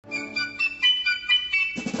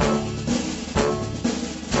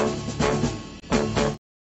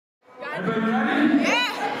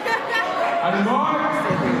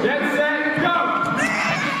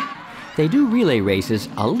They do relay races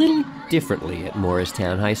a little differently at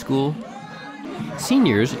Morristown High School.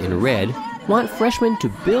 Seniors in red want freshmen to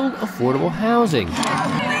build affordable housing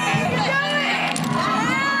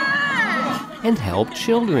and help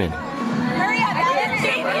children.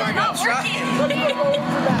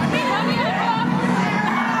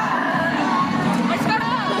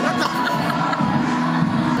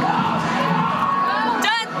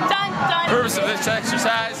 The purpose of this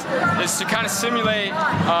exercise is to kind of simulate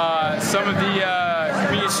some of the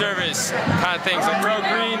community service kind of things, like Grow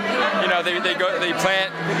Green. You know, they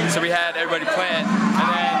plant, so we had everybody plant, and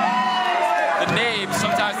then the neighbors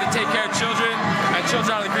sometimes they take care of children, and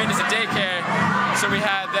children on the green is a daycare, so we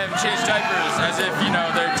had them change diapers as if, you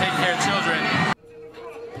know, they're taking care of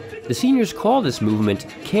children. The seniors call this movement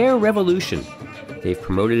CaRevolution. They've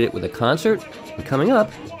promoted it with a concert, and coming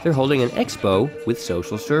up, they're holding an expo with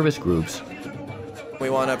social service groups. We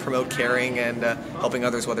want to promote caring and helping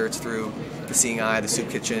others, whether it's through the Seeing Eye, the Soup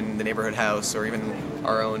Kitchen, the Neighborhood House, or even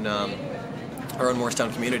our own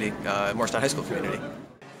Morristown community, Morristown High School community.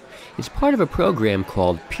 It's part of a program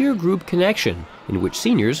called Peer Group Connection, in which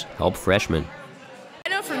seniors help freshmen. I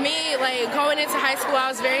know for me, like going into high school, I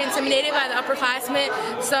was very intimidated by the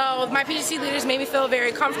upperclassmen, so my PGC leaders made me feel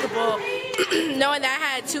very comfortable knowing that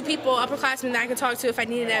I had two people, upperclassmen, that I could talk to if I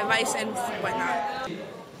needed advice and whatnot.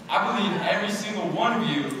 I believe every single one of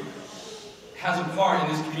you has a part in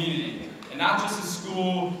this community, and not just the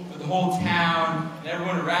school, but the whole town and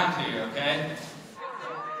everyone around here, okay?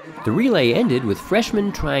 The relay ended with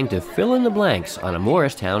freshmen trying to fill in the blanks on a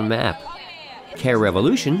Morristown map.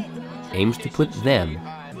 CaRevolution aims to put them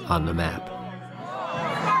on the map.